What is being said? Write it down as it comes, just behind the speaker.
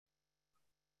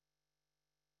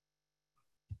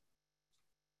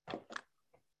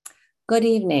Good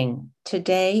evening.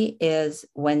 Today is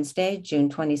Wednesday, June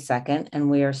 22nd, and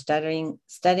we are studying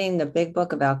the Big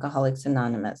Book of Alcoholics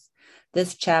Anonymous.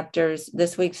 This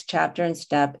week's chapter and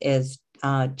step is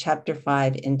Chapter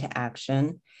 5, Into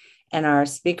Action, and our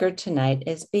speaker tonight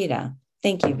is Vita.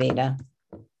 Thank you, Vita.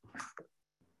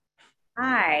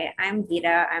 Hi, I'm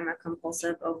Vita. I'm a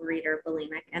compulsive overeater,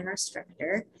 bulimic, and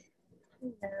restrictor.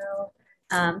 Hello.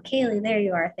 Kaylee, there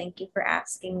you are. Thank you for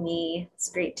asking me. It's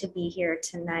great to be here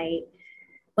tonight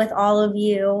with all of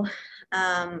you.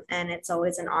 And it's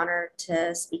always an honor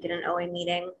to speak at an OA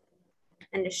meeting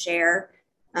and to share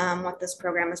what this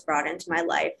program has brought into my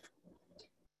life.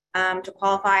 To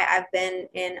qualify, I've been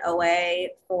in OA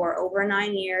for over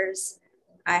 9 years.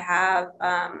 I have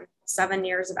 7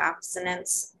 years of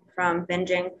abstinence from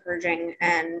binging, purging,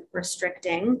 and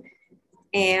restricting.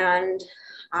 And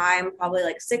I'm probably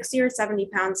like 60 or 70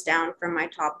 pounds down from my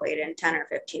top weight and 10 or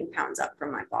 15 pounds up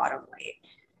from my bottom weight.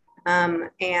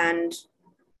 And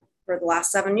for the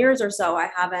last 7 years or so, I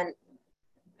haven't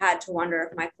had to wonder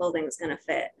if my clothing is going to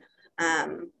fit,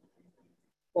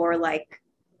 or like,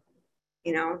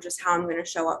 just how I'm going to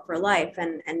show up for life.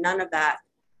 And none of that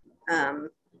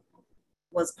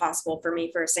was possible for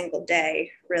me for a single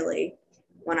day, really,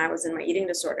 when I was in my eating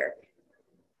disorder.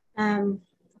 The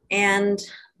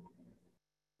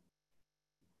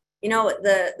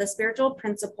spiritual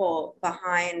principle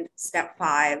behind step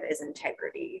 5 is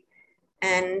integrity.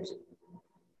 And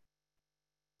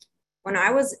when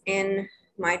I was in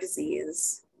my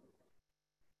disease,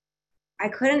 I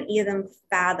couldn't even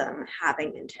fathom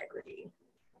having integrity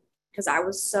because I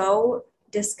was so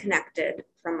disconnected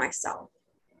from myself.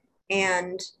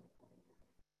 And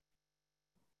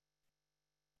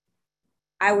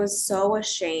I was so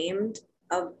ashamed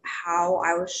of how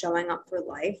I was showing up for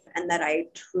life, and that I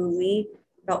truly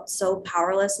felt so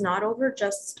powerless, not over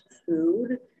just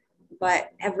food,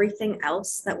 but everything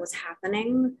else that was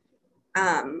happening.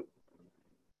 That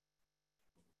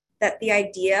the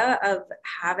idea of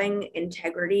having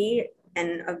integrity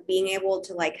and of being able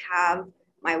to have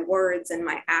my words and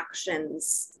my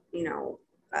actions, be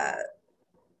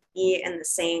in the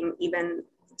same even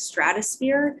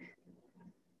stratosphere,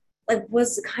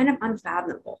 was kind of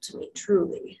unfathomable to me,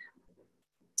 truly.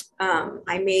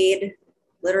 I made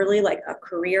literally a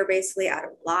career basically out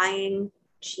of lying,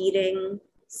 cheating,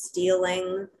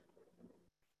 stealing.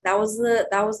 That was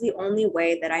the only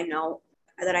way that I knew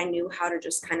how to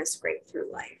just kind of scrape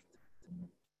through life.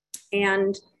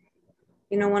 And,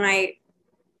 when I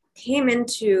came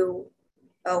into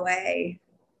OA,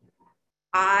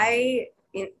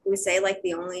 we say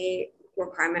the only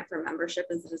requirement for membership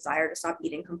is the desire to stop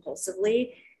eating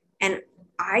compulsively. And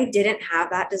I didn't have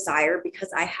that desire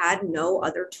because I had no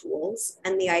other tools.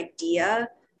 And the idea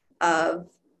of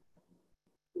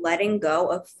letting go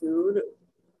of food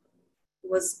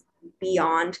was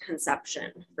beyond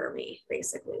conception for me,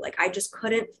 basically. I just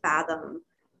couldn't fathom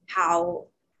how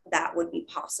that would be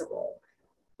possible.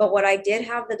 But what I did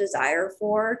have the desire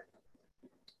for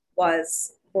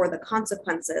was for the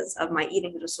consequences of my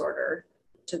eating disorder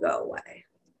to go away.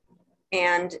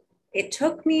 And it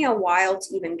took me a while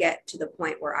to even get to the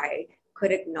point where I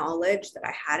could acknowledge that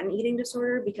I had an eating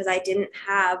disorder, because I didn't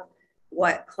have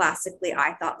what classically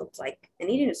I thought looked like an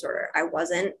eating disorder. I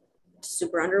wasn't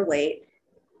super underweight.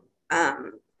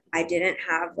 I didn't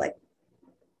have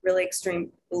really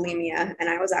extreme bulimia, and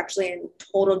I was actually in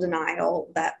total denial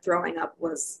that throwing up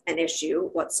was an issue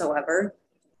whatsoever.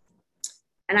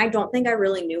 And I don't think I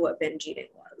really knew what binge eating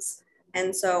was.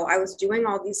 And so I was doing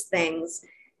all these things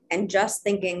and just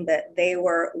thinking that they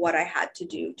were what I had to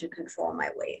do to control my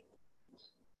weight.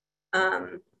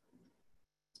 And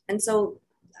so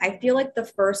I feel like the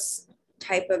first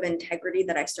type of integrity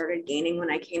that I started gaining when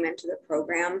I came into the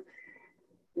program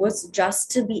was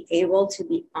just to be able to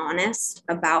be honest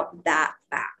about that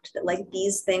fact, that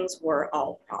these things were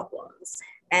all problems,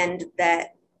 and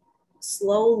that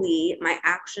slowly my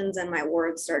actions and my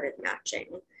words started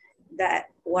matching. That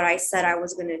what I said I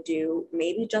was going to do,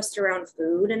 maybe just around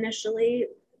food initially,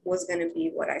 was going to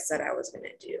be what I said I was going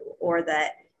to do, or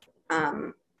that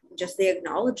just the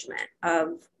acknowledgement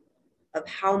of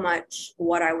how much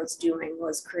what I was doing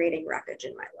was creating wreckage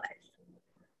in my life.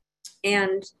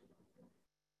 And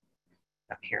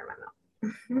up here in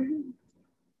my mouth.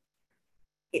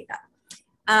 Hate that.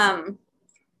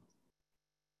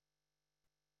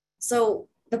 So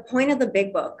the point of the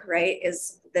Big Book, right,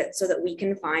 is that so that we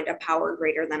can find a power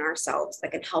greater than ourselves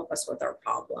that can help us with our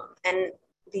problem. And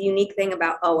the unique thing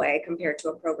about OA compared to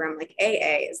a program like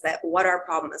AA is that what our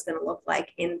problem is going to look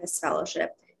like in this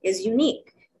fellowship is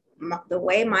unique. the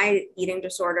way my eating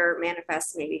disorder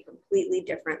manifests may be completely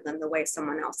different than the way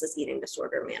someone else's eating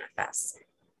disorder manifests.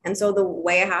 And so the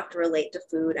way I have to relate to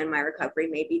food and my recovery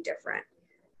may be different.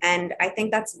 And I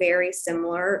think that's very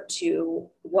similar to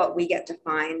what we get to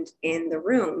find in the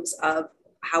rooms of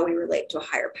how we relate to a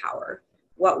higher power.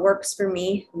 What works for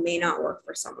me may not work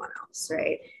for someone else,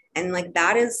 right? And like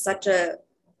that is such a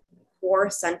core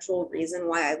central reason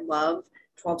why I love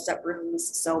 12-step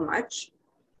rooms so much,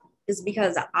 is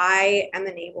because I am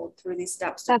enabled through these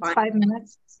steps to find 5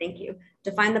 minutes. Thank you.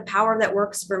 To find the power that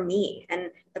works for me. And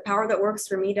the power that works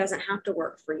for me doesn't have to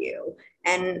work for you.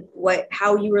 And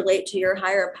how you relate to your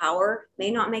higher power may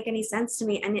not make any sense to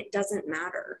me, and it doesn't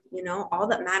matter. You know, all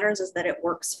that matters is that it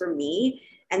works for me,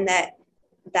 and that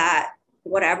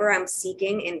whatever I'm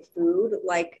seeking in food,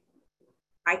 like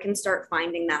I can start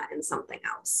finding that in something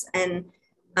else. And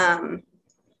I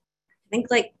think,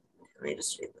 like, let me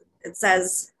just read it. It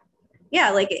says,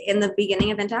 yeah, like in the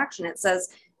beginning of Into Action, it says,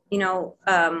 you know,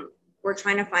 we're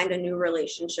trying to find a new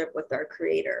relationship with our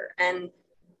creator. And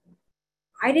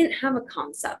I didn't have a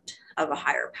concept of a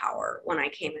higher power when I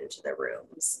came into the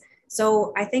rooms.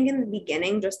 So I think in the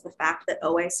beginning, just the fact that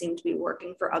OA seemed to be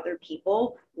working for other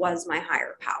people was my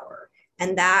higher power.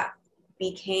 And that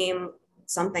became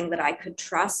something that I could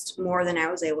trust more than I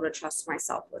was able to trust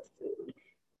myself with food.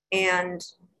 And,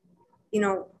 you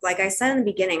know, like I said in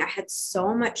the beginning, I had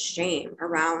so much shame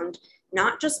around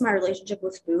not just my relationship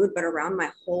with food, but around my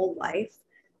whole life.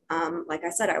 Like I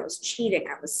said, I was cheating,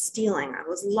 I was stealing, I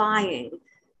was lying.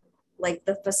 Like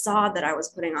the facade that I was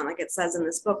putting on, like it says in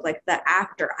this book, like the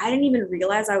actor, I didn't even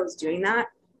realize I was doing that,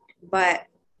 but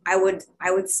I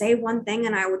would say one thing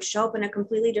and I would show up in a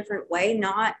completely different way,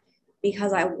 not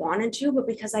because I wanted to, but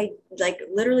because I like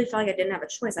literally felt like I didn't have a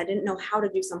choice. I didn't know how to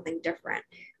do something different.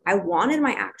 I wanted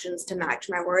my actions to match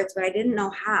my words, but I didn't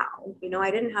know how. You know, I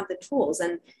didn't have the tools.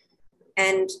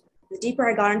 And the deeper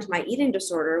I got into my eating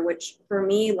disorder, which for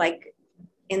me, like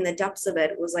in the depths of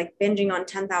it, was like binging on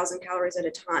 10,000 calories at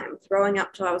a time, throwing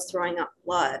up till I was throwing up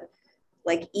blood,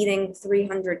 like eating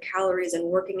 300 calories and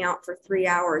working out for 3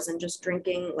 hours and just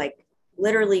drinking like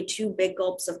literally 2 big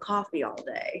gulps of coffee all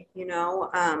day, you know?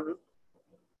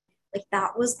 Like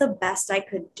that was the best I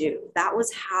could do. That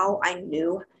was how I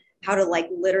knew how to like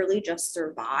literally just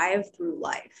survive through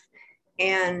life.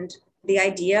 And the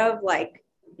idea of like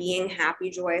being happy,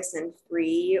 joyous, and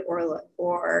free,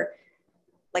 or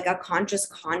like a conscious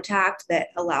contact that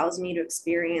allows me to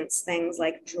experience things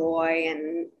like joy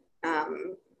and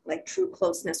like true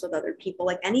closeness with other people,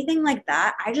 like anything like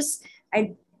that,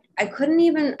 I couldn't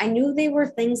even, I knew they were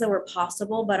things that were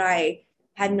possible, but I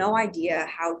had no idea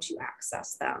how to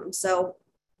access them. So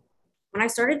when I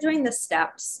started doing the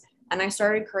steps and I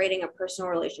started creating a personal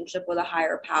relationship with a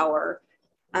higher power,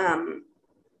 I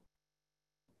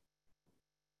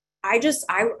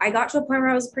got to a point where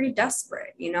I was pretty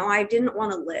desperate. You know, I didn't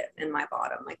want to live in my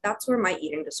bottom. Like that's where my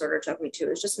eating disorder took me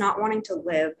to, is just not wanting to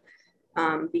live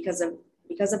because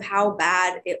of how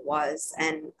bad it was.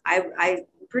 And I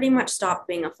pretty much stopped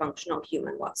being a functional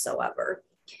human whatsoever.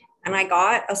 And I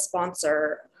got a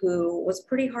sponsor who was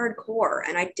pretty hardcore,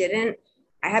 and I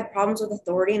had problems with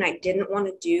authority, and I didn't want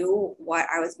to do what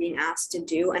I was being asked to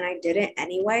do. And I did it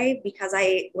anyway because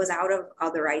I was out of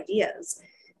other ideas.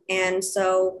 And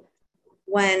so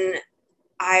when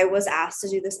I was asked to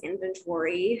do this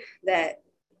inventory, that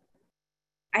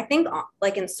I think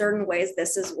like in certain ways,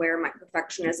 this is where my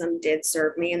perfectionism did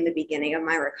serve me in the beginning of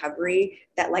my recovery,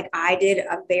 that like I did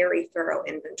a very thorough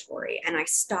inventory and I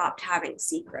stopped having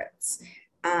secrets.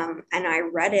 And I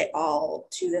read it all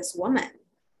to this woman.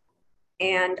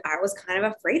 And I was kind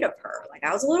of afraid of her. Like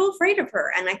I was a little afraid of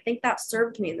her. And I think that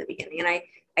served me in the beginning. And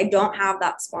I don't have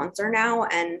that sponsor now.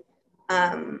 And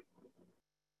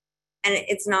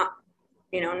it's not,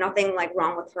 you know, nothing like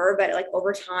wrong with her, but like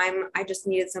over time, I just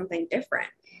needed something different.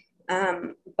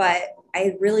 But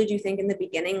I really do think in the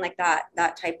beginning, like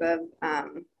that type of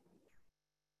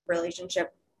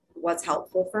relationship was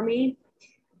helpful for me.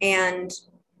 And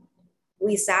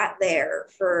we sat there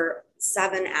for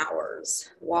 7 hours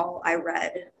while I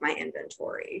read my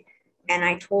inventory. And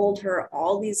I told her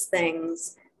all these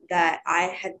things that I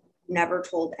had never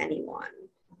told anyone.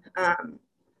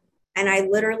 And I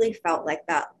literally felt like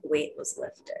that weight was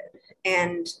lifted.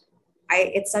 And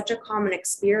it's such a common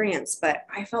experience, but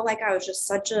I felt like I was just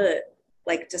such a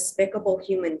like despicable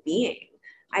human being.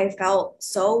 I felt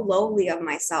so lowly of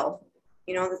myself.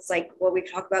 You know, it's like what we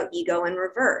talk about, ego in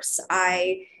reverse.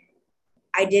 I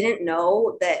didn't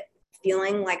know that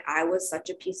feeling like I was such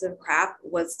a piece of crap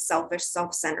was selfish,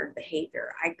 self-centered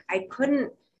behavior. I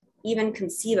couldn't even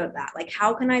conceive of that. Like,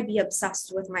 how can I be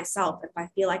obsessed with myself if I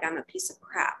feel like I'm a piece of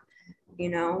crap? you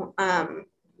know?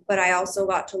 But I also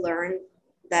got to learn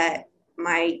that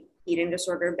my eating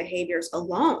disorder behaviors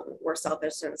alone were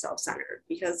selfish and self-centered,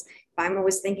 because if I'm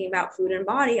always thinking about food and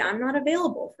body, I'm not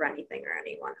available for anything or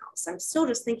anyone else. I'm still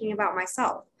just thinking about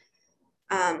myself.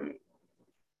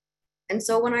 And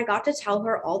so when I got to tell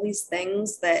her all these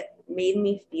things that made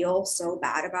me feel so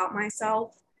bad about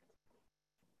myself,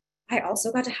 I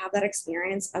also got to have that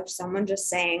experience of someone just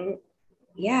saying,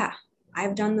 yeah,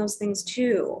 I've done those things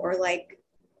too. Or like,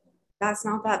 that's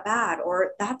not that bad.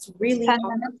 Or that's really hard.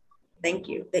 Thank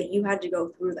you that you had to go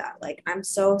through that. Like, I'm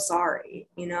so sorry,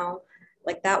 you know,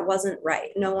 like that wasn't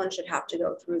right. No one should have to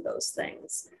go through those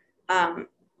things.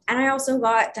 And I also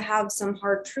got to have some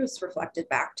hard truths reflected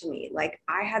back to me. Like,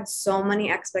 I had so many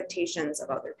expectations of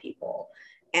other people.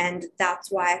 And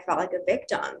that's why I felt like a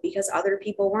victim, because other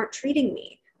people weren't treating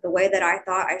me the way that I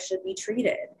thought I should be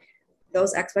treated.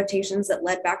 Those expectations that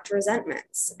led back to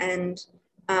resentments. And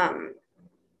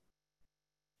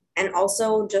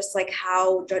also just like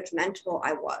how judgmental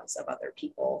I was of other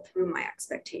people through my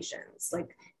expectations.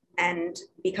 Like, and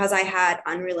because I had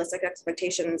unrealistic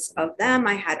expectations of them,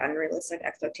 I had unrealistic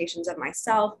expectations of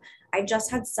myself. I just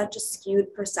had such a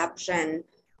skewed perception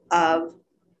of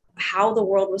how the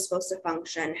world was supposed to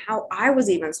function, how I was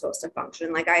even supposed to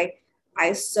function. Like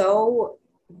I so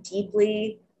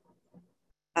deeply,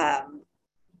 I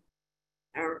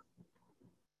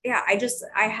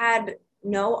had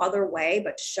no other way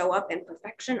but to show up in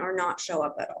perfection or not show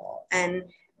up at all. And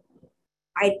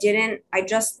I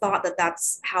just thought that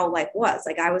that's how life was.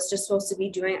 Like, I was just supposed to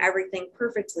be doing everything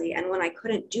perfectly. And when I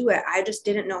couldn't do it, I just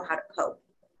didn't know how to cope.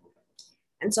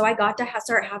 And so I got to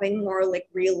start having more like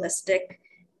realistic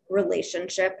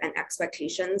relationship and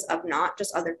expectations of not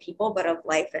just other people, but of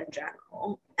life in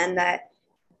general.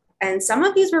 And some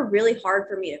of these were really hard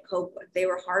for me to cope with. They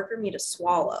were hard for me to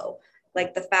swallow.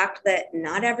 Like the fact that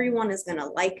not everyone is going to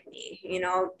like me, you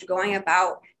know, going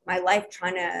about my life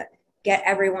trying to get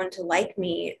everyone to like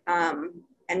me,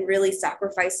 and really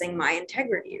sacrificing my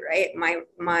integrity, right? My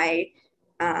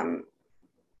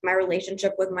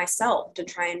relationship with myself to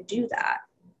try and do that.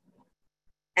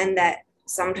 And that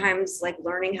sometimes like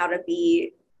learning how to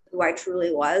be who I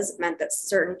truly was meant that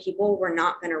certain people were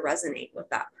not going to resonate with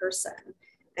that person,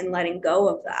 and letting go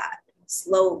of that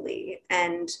slowly.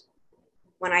 And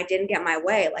when I didn't get my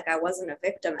way, like I wasn't a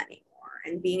victim anymore,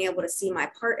 and being able to see my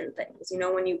part in things. You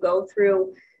know, when you go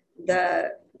through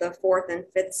the fourth and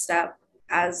fifth step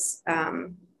as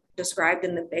described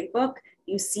in the big book,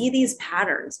 you see these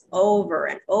patterns over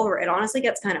and over. It honestly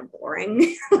gets kind of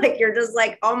boring. Like you're just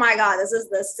like, oh my God, this is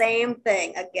the same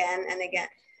thing again and again.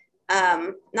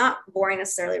 Not boring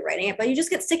necessarily writing it, but you just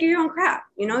get sick of your own crap.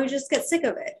 You know, you just get sick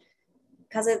of it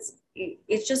because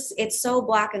it's so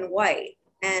black and white.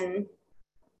 And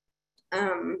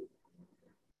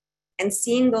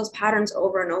seeing those patterns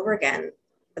over and over again,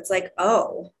 it's like,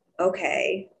 oh,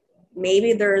 okay,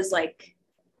 maybe there's like,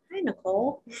 hi,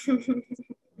 Nicole.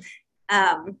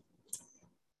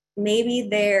 Maybe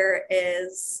there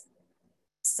is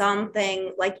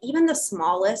something like even the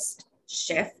smallest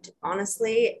shift,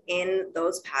 honestly, in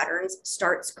those patterns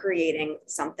starts creating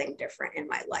something different in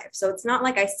my life. So it's not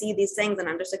like I see these things and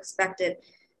I'm just expected,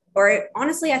 or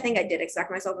honestly, I think I did expect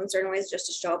myself in certain ways just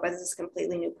to show up as this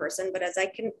completely new person. But as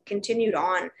I continued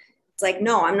on, it's like,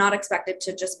 no, I'm not expected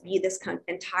to just be this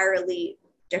entirely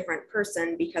different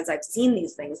person because I've seen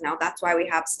these things now. That's why we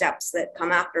have steps that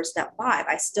come after step 5.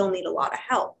 I still need a lot of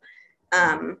help.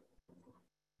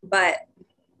 But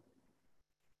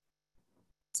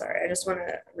sorry, I just want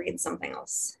to read something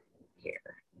else here.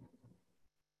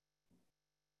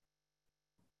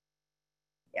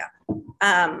 Yeah.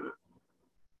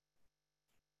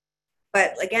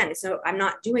 But again, so I'm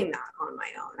not doing that on my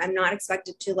own. I'm not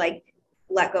expected to like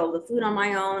let go of the food on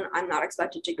my own. I'm not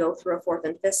expected to go through a 4th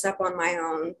and 5th step on my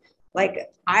own. Like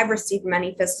I've received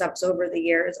many 5th steps over the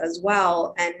years as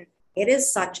well. And it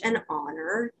is such an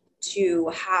honor to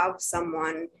have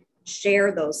someone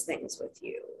share those things with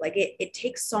you. Like it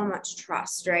takes so much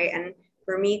trust, right? And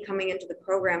for me coming into the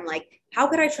program, like how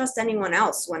could I trust anyone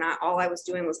else when all I was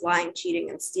doing was lying, cheating,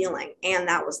 and stealing? And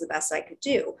that was the best I could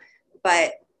do.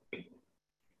 But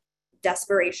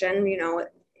desperation, you know,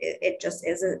 it just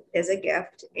is a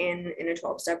gift in a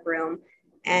 12-step room.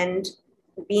 And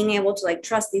being able to like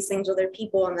trust these things with other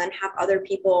people and then have other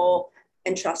people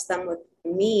entrust them with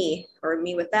me or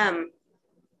me with them,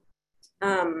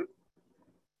 I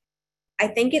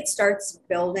think it starts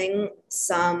building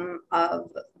some of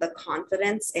the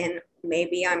confidence in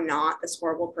maybe I'm not this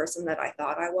horrible person that I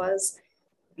thought I was,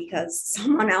 because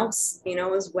someone else, you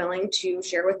know, is willing to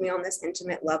share with me on this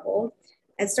intimate level.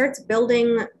 It starts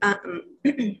building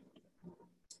that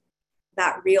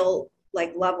that real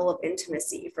like level of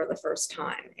intimacy for the first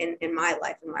time in my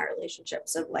life, in my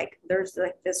relationships, of like, there's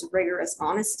like this rigorous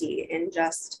honesty in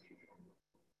just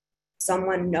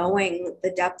someone knowing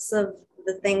the depths of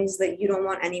the things that you don't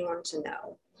want anyone to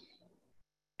know.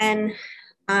 And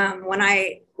when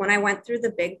I went through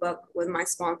the big book with my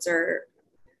sponsor,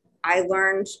 I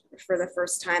learned for the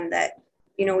first time that,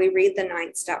 you know, we read the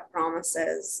 9-step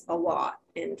promises a lot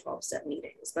in 12-step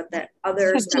meetings, but that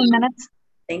others 15 minutes.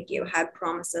 Thank you, had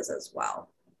promises as well.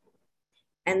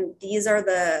 And these are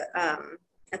the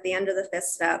at the end of the 5th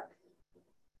step,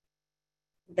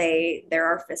 there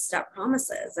are 5th step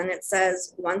promises, and it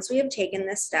says, once we have taken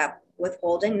this step,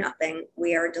 withholding nothing,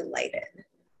 we are delighted.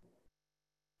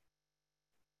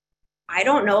 I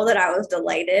don't know that I was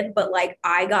delighted, but like,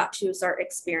 I got to start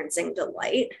experiencing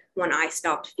delight when I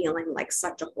stopped feeling like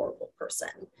such a horrible person.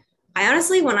 I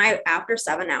honestly, after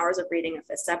 7 hours of reading a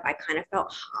 5th step, I kind of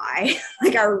felt high,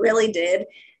 like I really did.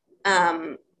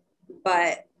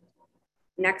 But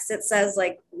next it says,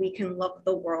 like, we can look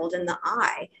the world in the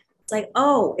eye. It's like,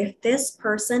 oh, if this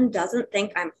person doesn't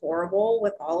think I'm horrible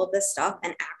with all of this stuff,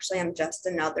 and actually I'm just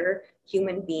another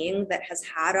human being that has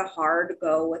had a hard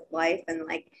go with life and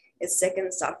like is sick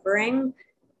and suffering,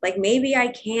 like maybe I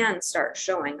can start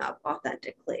showing up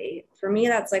authentically. For me,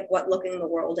 that's like what looking the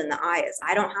world in the eye is.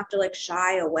 I don't have to like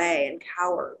shy away and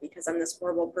cower because I'm this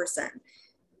horrible person.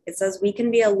 It says we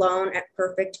can be alone at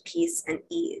perfect peace and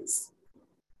ease.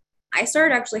 I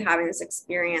started actually having this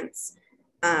experience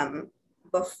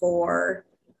before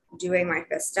doing my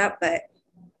 5th step, but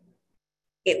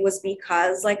it was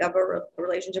because like of a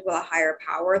relationship with a higher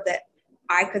power that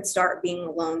I could start being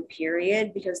alone,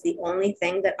 period, because the only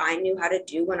thing that I knew how to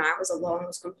do when I was alone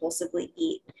was compulsively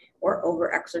eat or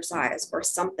over-exercise or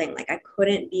something. Like, I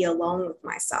couldn't be alone with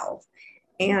myself.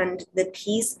 And the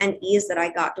peace and ease that I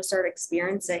got to start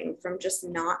experiencing from just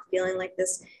not feeling like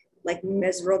this like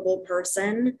miserable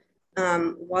person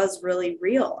was really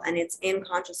real. And it's in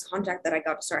conscious contact that I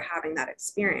got to start having that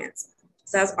experience. It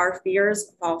says our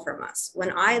fears fall from us.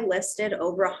 When I listed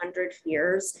over 100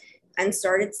 fears and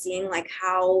started seeing like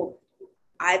how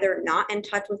either not in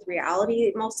touch with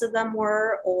reality most of them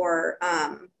were, or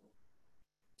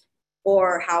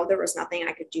how there was nothing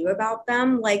I could do about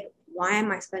them, like, why am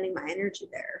I spending my energy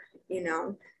there? You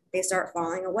know, they start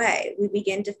falling away. We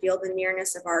begin to feel the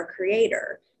nearness of our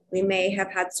creator. We may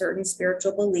have had certain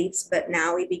spiritual beliefs, but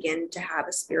now we begin to have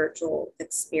a spiritual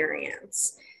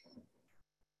experience.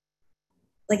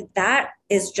 Like, that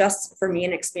is just for me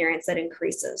an experience that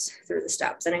increases through the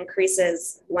steps and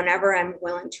increases whenever I'm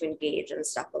willing to engage in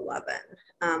step 11.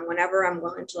 Whenever I'm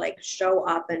willing to like show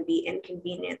up and be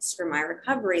inconvenienced for my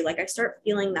recovery, like I start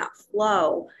feeling that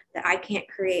flow that I can't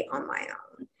create on my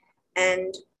own.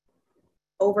 And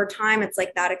over time, it's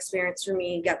like that experience for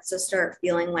me gets to start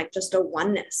feeling like just a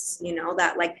oneness, you know,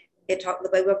 that like the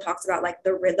Bible talks about like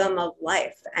the rhythm of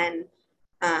life. And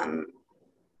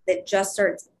there just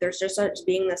starts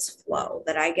being this flow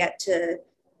that I get to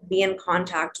be in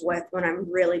contact with when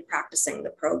I'm really practicing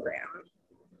the program.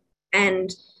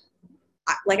 And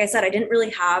like I said, I didn't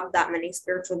really have that many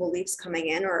spiritual beliefs coming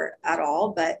in or at all,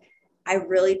 but I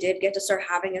really did get to start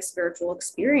having a spiritual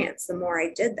experience the more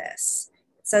I did this.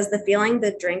 It says the feeling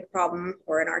the drink problem,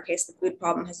 or in our case, the food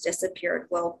problem, has disappeared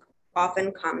will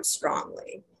often come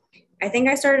strongly. I think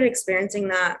I started experiencing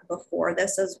that before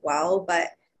this as well, but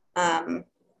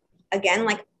again,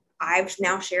 like, I've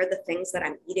now shared the things that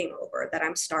I'm eating over, that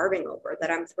I'm starving over,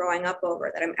 that I'm throwing up over,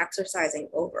 that I'm exercising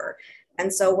over.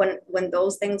 And so when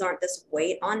those things aren't this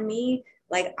weight on me,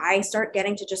 like, I start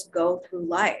getting to just go through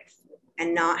life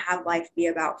and not have life be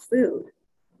about food.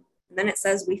 And then it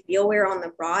says we feel we're on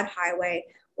the broad highway,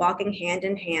 walking hand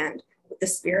in hand with the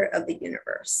spirit of the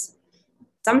universe.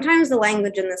 Sometimes the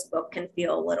language in this book can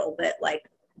feel a little bit like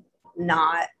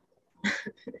not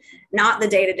the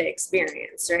day-to-day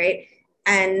experience, right?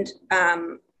 And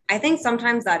I think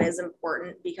sometimes that is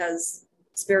important because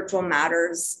spiritual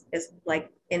matters is,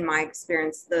 like, in my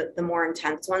experience, the more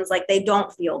intense ones, like, they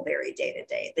don't feel very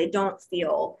day-to-day. They don't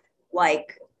feel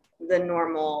like the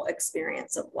normal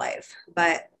experience of life.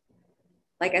 But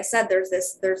like I said, there's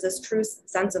this true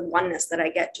sense of oneness that I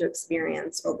get to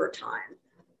experience over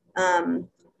time.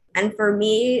 And for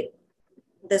me,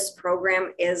 this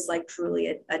program is like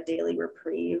truly a daily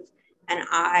reprieve. And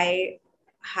I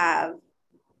have,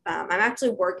 I'm actually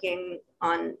working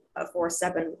on a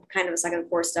 4-step and kind of a second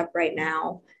 4-step right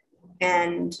now.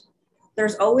 And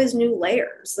there's always new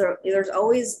layers. There's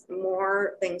always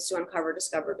more things to uncover,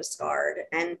 discover, discard.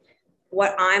 And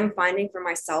what I'm finding for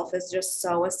myself is just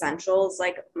so essential. It's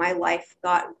like my life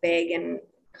got big and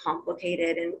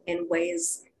complicated in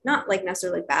ways, not like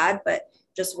necessarily bad, but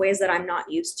just ways that I'm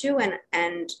not used to.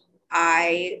 And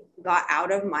I got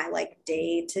out of my like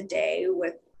day to day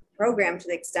with program to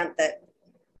the extent that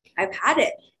I've had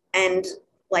it. And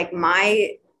like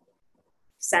my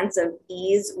sense of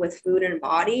ease with food and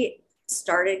body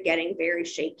started getting very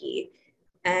shaky.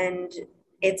 And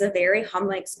it's a very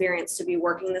humbling experience to be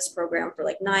working this program for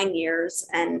like 9 years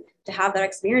and to have that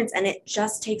experience. And it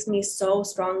just takes me so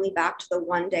strongly back to the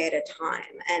one day at a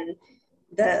time. And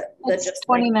the just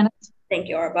 20 like, minutes. thank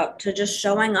you, Arba, to just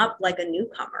showing up like a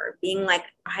newcomer, being like,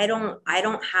 I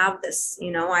don't have this,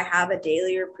 you know, I have a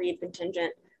daily reprieve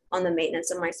contingent on the maintenance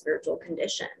of my spiritual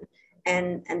condition.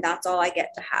 And that's all I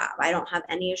get to have. I don't have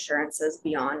any assurances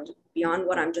beyond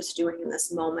what I'm just doing in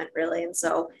this moment, really. And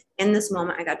so in this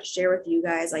moment, I got to share with you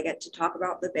guys, I get to talk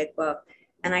about the big book,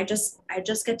 and I just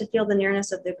get to feel the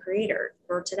nearness of the creator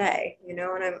for today, you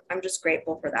know, and I'm just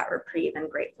grateful for that reprieve and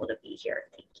grateful to be here.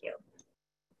 Thank you.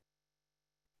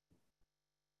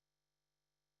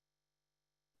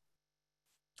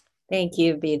 Thank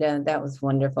you, Vita. That was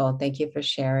wonderful. Thank you for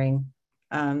sharing.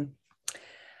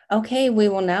 Okay, we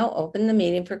will now open the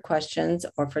meeting for questions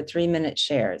or for 3-minute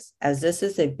shares. As this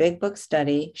is a big book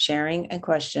study, sharing and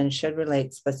questions should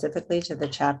relate specifically to the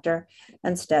chapter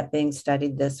and step being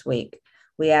studied this week.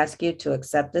 We ask you to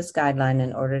accept this guideline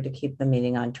in order to keep the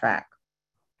meeting on track.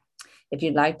 If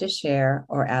you'd like to share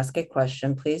or ask a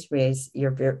question, please raise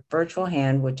your virtual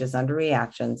hand, which is under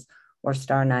reactions, or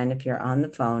 *9 if you're on the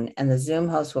phone, and the Zoom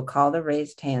host will call the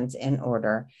raised hands in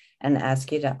order and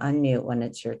ask you to unmute when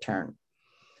it's your turn.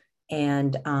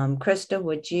 And Krista,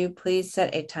 would you please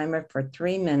set a timer for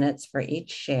 3 minutes for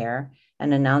each share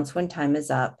and announce when time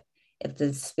is up? If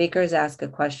the speakers ask a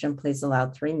question, please allow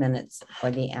 3 minutes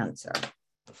for the answer.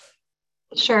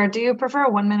 Sure. Do you prefer a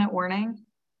 1-minute warning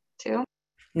too?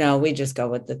 No, we just go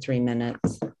with the 3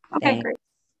 minutes. Okay, Thanks. great.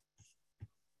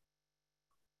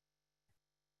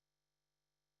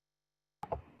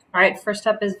 All right, first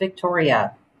up is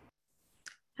Victoria.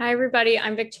 Hi, everybody.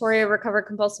 I'm Victoria, recovered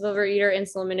compulsive overeater,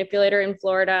 insulin manipulator in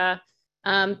Florida.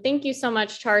 Thank you so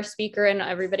much to our speaker and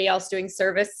everybody else doing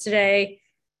service today.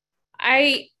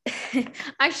 I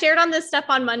shared on this stuff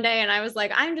on Monday and I was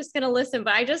like, I'm just going to listen,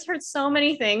 but I just heard so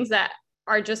many things that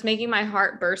are just making my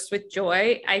heart burst with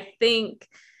joy. I think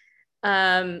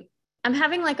I'm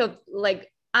having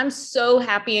I'm so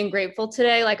happy and grateful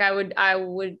today. Like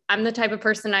I'm the type of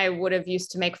person I would have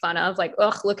used to make fun of, like,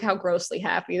 oh, look how grossly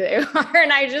happy they are.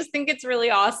 And I just think it's really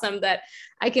awesome that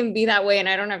I can be that way and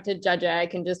I don't have to judge it. I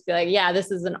can just be like, yeah,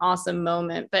 this is an awesome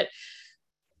moment. But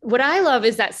what I love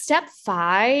is that step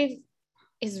 5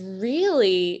 is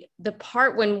really the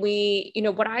part when we,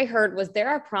 what I heard was there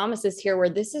are promises here where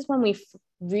this is when we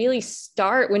really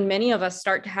start, when many of us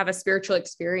start to have a spiritual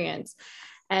experience.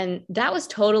 And that was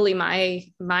totally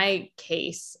my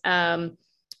case, where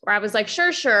I was like,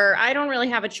 sure, I don't really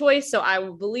have a choice. So I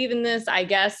will believe in this. I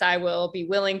guess I will be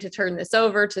willing to turn this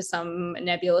over to some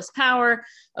nebulous power.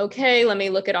 Okay, let me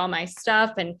look at all my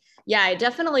stuff. And yeah, it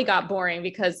definitely got boring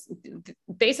because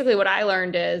basically what I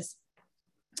learned is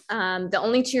the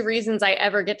only 2 reasons I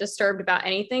ever get disturbed about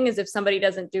anything is if somebody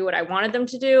doesn't do what I wanted them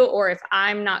to do, or if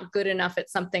I'm not good enough at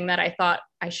something that I thought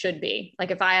I should be.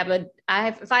 Like if I have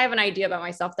an idea about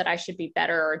myself that I should be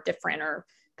better or different or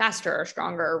faster or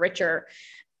stronger or richer.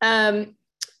 And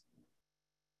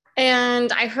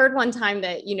I heard one time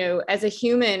that, as a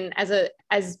human,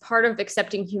 as part of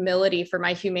accepting humility for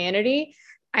my humanity,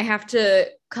 I have to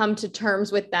come to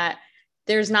terms with that.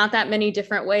 There's not that many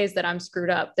different ways that I'm screwed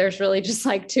up. There's really just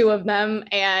like 2 of them.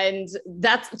 And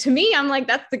that's, to me, I'm like,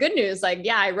 that's the good news. Like,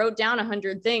 yeah, I wrote down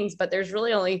 100 things, but there's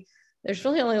really only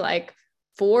like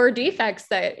 4 defects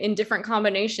that in different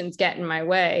combinations get in my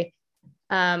way.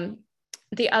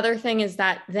 The other thing is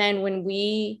that then when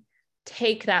we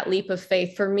take that leap of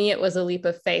faith, for me, it was a leap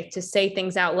of faith to say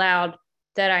things out loud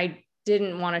that I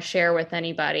didn't want to share with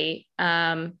anybody.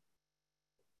 Then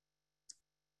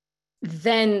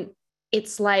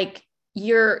it's like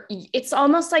it's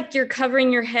almost like you're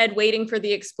covering your head waiting for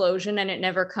the explosion and it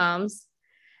never comes.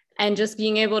 And just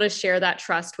being able to share that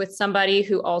trust with somebody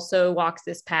who also walks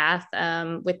this path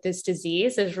with this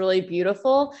disease is really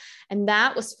beautiful. And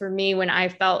that was for me when I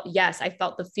felt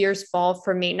the fears fall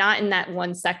from me, not in that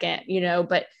 1 second,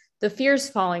 but the fears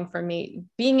falling from me,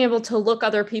 being able to look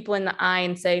other people in the eye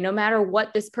and say, no matter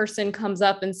what this person comes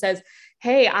up and says,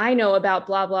 hey, I know about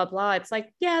blah, blah, blah. It's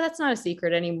like, yeah, that's not a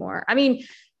secret anymore. I mean,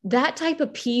 that type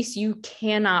of peace you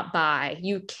cannot buy.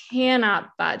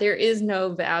 There is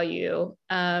no value.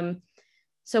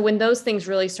 So when those things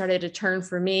really started to turn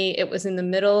for me, it was in the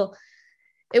middle.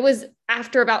 it was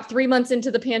after about 3 months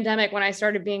into the pandemic when I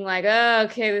started being like, oh,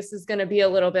 okay, this is going to be a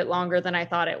little bit longer than I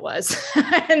thought it was.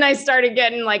 And I started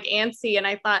getting like antsy, and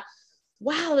I thought,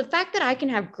 wow, the fact that I can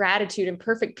have gratitude and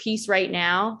perfect peace right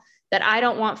now, that I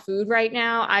don't want food right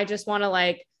now. I just want to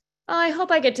like, oh, I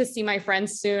hope I get to see my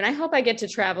friends soon. I hope I get to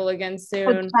travel again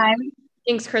soon.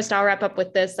 Thanks, Krista. I'll wrap up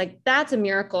with this. Like, that's a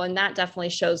miracle. And that definitely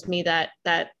shows me that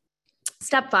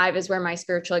step 5 is where my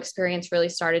spiritual experience really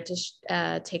started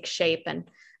to take shape. And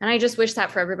I just wish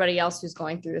that for everybody else who's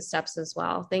going through the steps as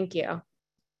well. Thank you.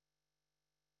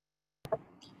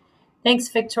 Thanks,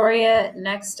 Victoria.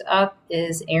 Next up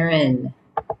is Erin.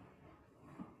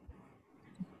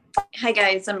 Hi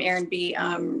guys, I'm Erin B.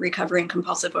 Recovering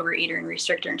compulsive overeater and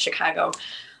restrictor in Chicago.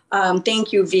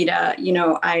 Thank you, Vita.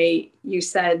 You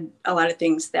said a lot of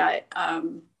things that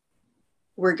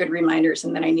were good reminders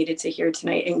and that I needed to hear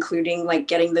tonight, including like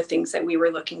getting the things that we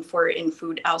were looking for in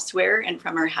food elsewhere and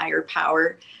from our higher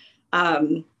power.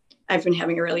 I've been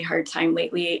having a really hard time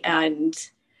lately, and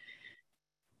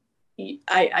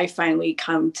I finally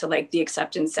come to like the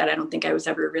acceptance that I don't think I was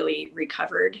ever really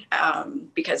recovered,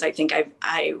 because I think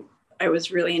I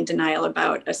was really in denial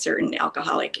about a certain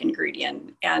alcoholic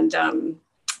ingredient, and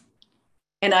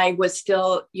I was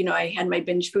still, I had my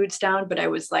binge foods down, but I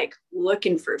was like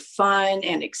looking for fun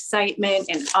and excitement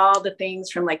and all the things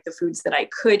from like the foods that I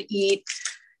could eat,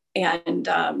 and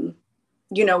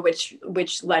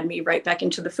which led me right back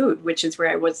into the food, which is where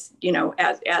I was,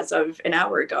 as of an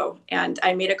hour ago. And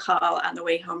I made a call on the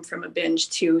way home from a binge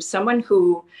to someone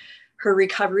who her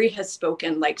recovery has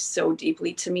spoken like so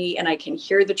deeply to me, and I can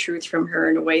hear the truth from her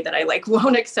in a way that I like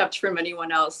won't accept from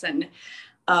anyone else. And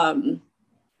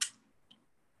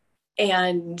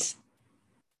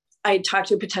I talked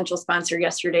to a potential sponsor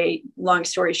yesterday. Long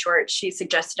story short, she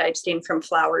suggested I abstain from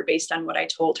flour based on what I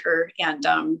told her. And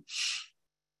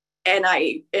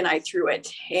I threw a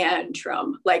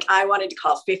tantrum. Like, I wanted to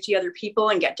call 50 other people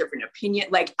and get different opinion.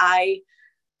 Like I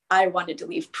wanted to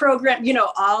leave program,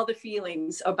 all the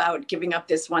feelings about giving up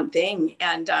this one thing.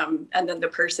 And then the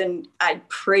person, I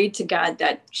prayed to God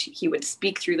that he would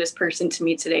speak through this person to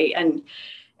me today.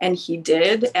 And he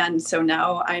did. And so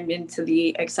now I'm into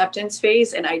the acceptance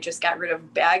phase, and I just got rid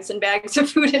of bags and bags of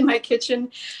food in my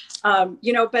kitchen. But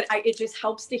it just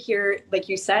helps to hear, like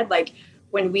you said, like,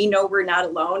 when we know we're not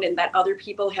alone and that other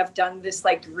people have done this,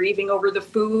 like grieving over the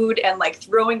food and like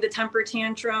throwing the temper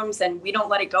tantrums, and we don't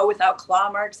let it go without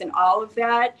claw marks and all of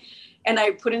that. And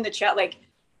I put in the chat, like,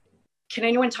 can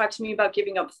anyone talk to me about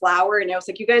giving up flour? And I was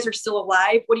like, you guys are still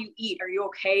alive. What do you eat? Are you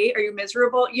okay? Are you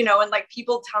miserable? And like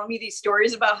people tell me these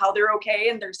stories about how they're okay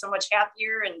and they're so much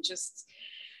happier, and just,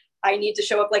 I need to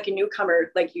show up like a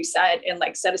newcomer, like you said, and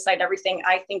like set aside everything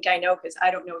I think I know, because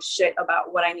I don't know shit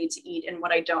about what I need to eat and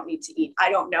what I don't need to eat.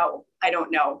 I don't know,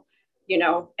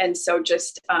 and so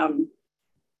just,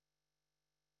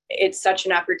 it's such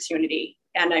an opportunity.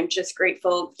 And I'm just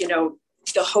grateful,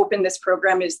 the hope in this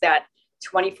program is that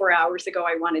 24 hours ago,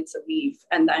 I wanted to leave.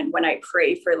 And then when I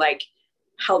pray for like,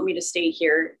 help me to stay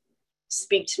here,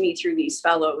 speak to me through these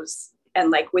fellows, and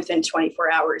like within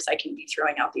 24 hours, I can be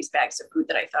throwing out these bags of food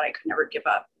that I thought I could never give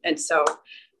up. And so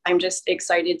I'm just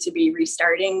excited to be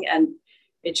restarting, and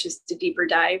it's just a deeper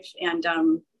dive. And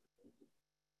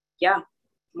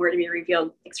more to be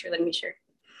revealed. Thanks for letting me share.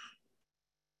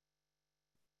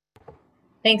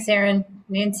 Thanks, Erin.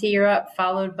 Nancy, you're up,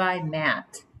 followed by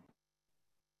Matt.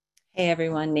 Hey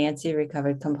everyone, Nancy,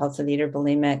 recovered compulsive eater,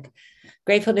 bulimic.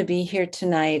 Grateful to be here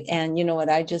tonight. And what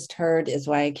I just heard is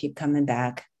why I keep coming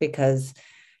back, because,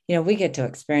 we get to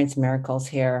experience miracles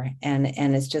here, and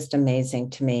it's just amazing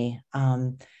to me.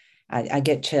 I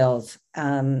get chills.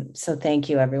 So thank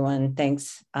you, everyone.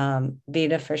 Thanks,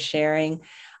 Vita, for sharing.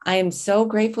 I am so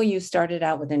grateful you started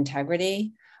out with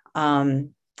integrity.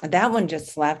 That one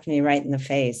just slapped me right in the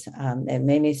face. It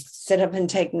made me sit up and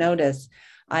take notice.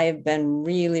 I have been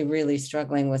really, really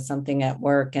struggling with something at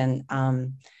work. And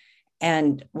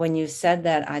when you said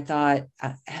that, I thought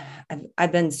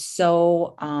I've been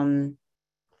so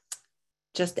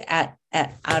just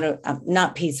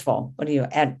not peaceful.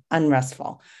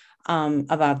 Unrestful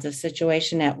about the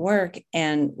situation at work.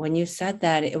 And when you said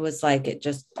that, it was like it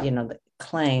just,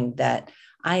 claimed that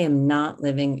I am not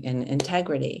living in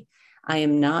integrity. I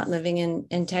am not living in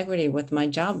integrity with my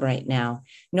job right now.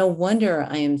 No wonder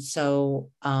I am so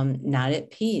not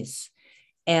at peace.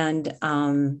 And,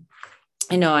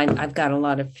 I've got a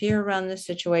lot of fear around this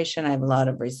situation. I have a lot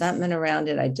of resentment around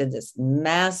it. I did this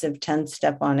massive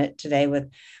 10-step on it today with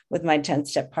my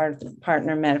 10-step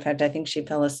partner. Matter of fact, I think she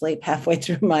fell asleep halfway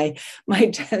through my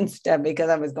 10-step because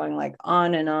I was going like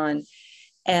on and on.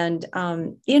 And,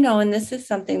 and this is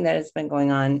something that has been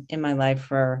going on in my life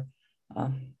for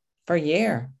for a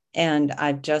year. And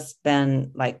I've just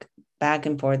been like back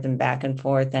and forth and back and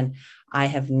forth. And I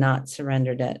have not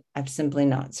surrendered it. I've simply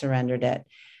not surrendered it.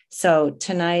 So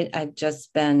tonight I've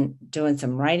just been doing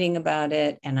some writing about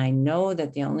it. And I know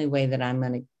that the only way that I'm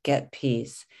going to get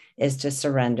peace is to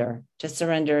surrender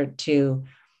to,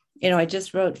 I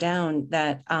just wrote down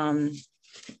that,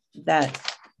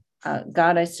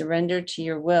 God, I surrender to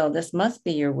your will. This must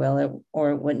be your will,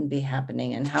 or it wouldn't be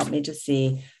happening, and help me to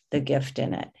see the gift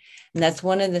in it. And that's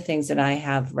one of the things that I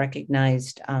have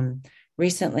recognized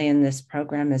recently in this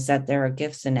program, is that there are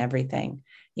gifts in everything.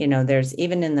 There's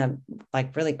even in the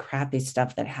like really crappy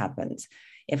stuff that happens.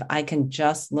 If I can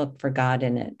just look for God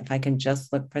in it, if I can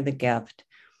just look for the gift,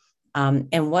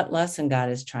 and what lesson God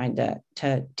is trying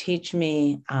to teach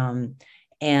me,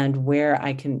 and where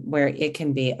it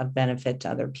can be of benefit to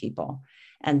other people.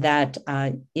 And that,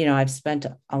 I've spent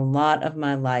a lot of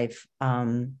my life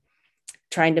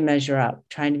trying to measure up,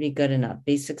 trying to be good enough,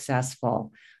 be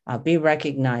successful, be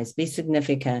recognized, be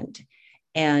significant.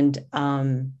 And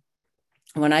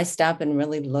when I stop and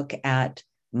really look at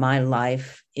my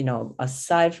life,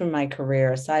 aside from my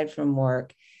career, aside from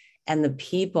work, and the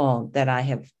people that I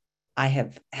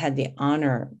have had the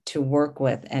honor to work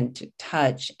with and to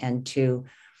touch and to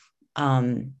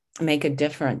make a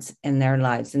difference in their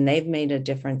lives, and they've made a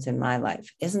difference in my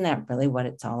life. Isn't that really what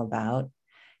it's all about?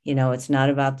 It's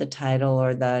not about the title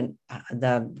or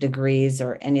the degrees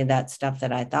or any of that stuff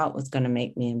that I thought was going to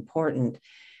make me important.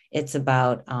 It's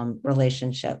about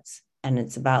relationships, and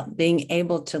it's about being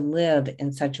able to live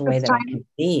in such a way that I can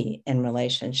be in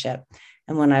relationship.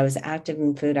 And when I was active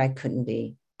in food, I couldn't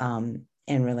be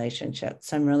in relationships.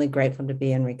 So I'm really grateful to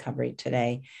be in recovery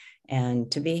today and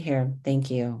to be here.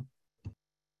 Thank you.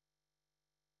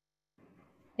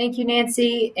 Thank you,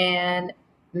 Nancy. And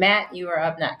Matt, you are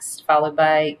up next, followed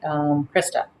by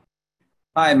Krista.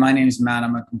 Hi, my name is Matt.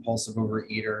 I'm a compulsive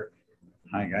overeater.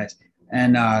 Hi, guys.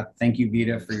 And thank you,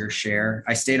 Vita, for your share.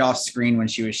 I stayed off screen when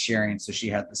she was sharing, so she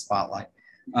had the spotlight.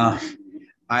 When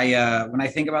I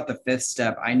think about the fifth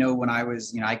step, I know when I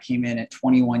was, I came in at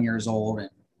 21 years old, and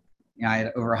I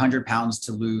had over 100 pounds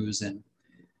to lose. And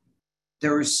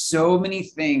there were so many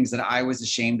things that I was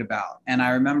ashamed about. And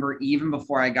I remember even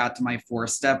before I got to my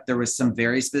fourth step, there was some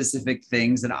very specific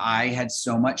things that I had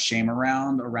so much shame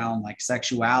around like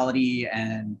sexuality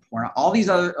and all these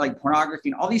other, like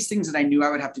pornography and all these things that I knew I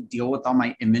would have to deal with on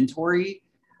my inventory.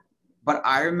 But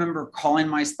I remember calling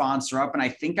my sponsor up, and I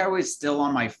think I was still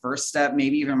on my first step,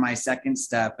 maybe even my second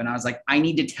step. And I was like, I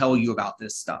need to tell you about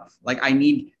this stuff. Like, I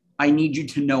need you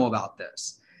to know about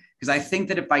this. Because I think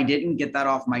that if I didn't get that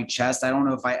off my chest, I don't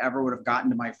know if I ever would have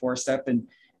gotten to my fourth step. And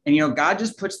God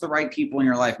just puts the right people in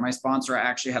your life. My sponsor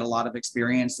actually had a lot of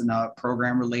experience in a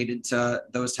program related to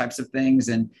those types of things.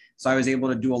 And so I was able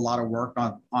to do a lot of work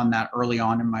on that early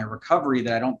on in my recovery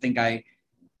that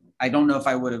I don't know if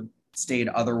I would have stayed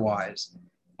otherwise.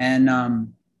 And,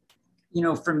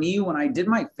 for me, when I did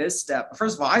my fifth step,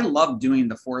 first of all, I loved doing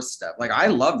the fourth step. Like, I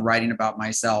loved writing about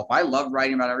myself. I loved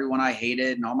writing about everyone I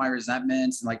hated and all my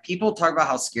resentments. And like, people talk about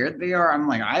how scared they are. I'm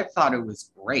like, I thought it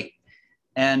was great.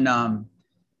 And,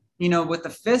 with the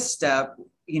fifth step,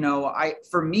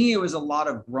 for me, it was a lot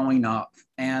of growing up,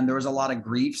 and there was a lot of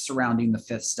grief surrounding the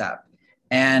fifth step.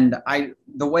 And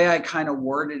the way I kind of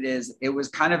worded it was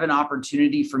kind of an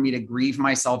opportunity for me to grieve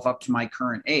myself up to my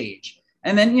current age.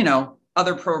 And then,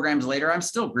 other programs later, I'm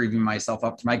still grieving myself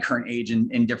up to my current age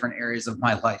in different areas of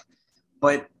my life.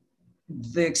 But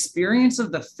the experience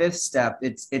of the fifth step,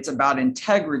 it's about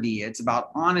integrity. It's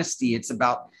about honesty. It's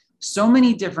about so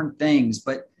many different things.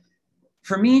 But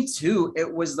for me too,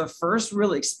 it was the first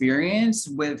real experience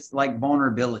with like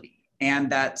vulnerability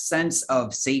and that sense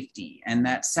of safety and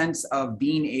that sense of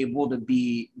being able to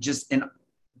be just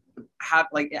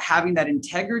having that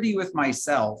integrity with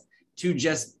myself to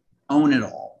just own it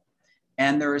all.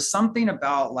 And there is something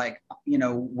about like,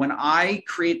 when I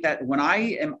create that, when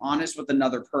I am honest with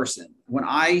another person, when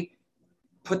I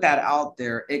put that out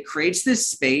there, it creates this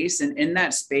space. And in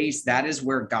that space, that is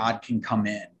where God can come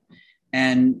in.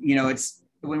 And, it's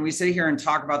when we sit here and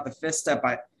talk about the fifth step,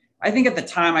 I think at the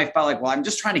time I felt like, well, I'm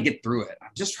just trying to get through it.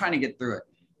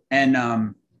 And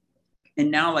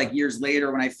now, like years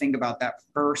later, when I think about that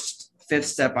first fifth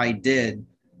step I did,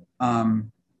 I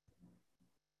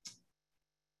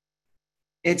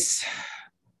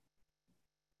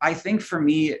think for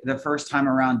me, the first time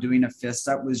around doing a fifth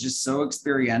step was just so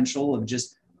experiential of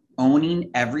just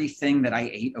owning everything that I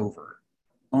ate over,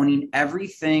 owning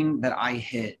everything that I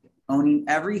hid, owning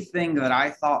everything that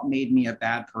I thought made me a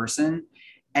bad person,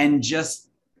 and just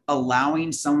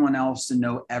allowing someone else to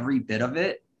know every bit of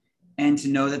it and to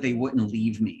know that they wouldn't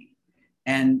leave me.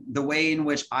 and the way in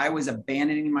which I was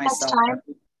abandoning myself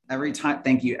every time.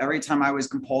 Thank you. Every time I was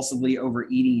compulsively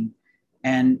overeating,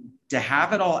 and to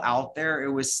have it all out there,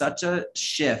 it was such a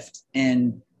shift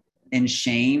in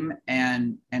shame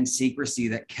and secrecy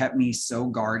that kept me so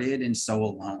guarded and so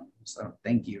alone. So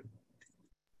thank you.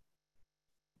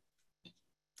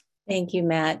 Thank you,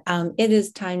 Matt. It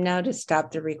is time now to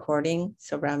stop the recording.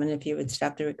 So Robin, if you would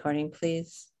stop the recording,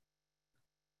 please.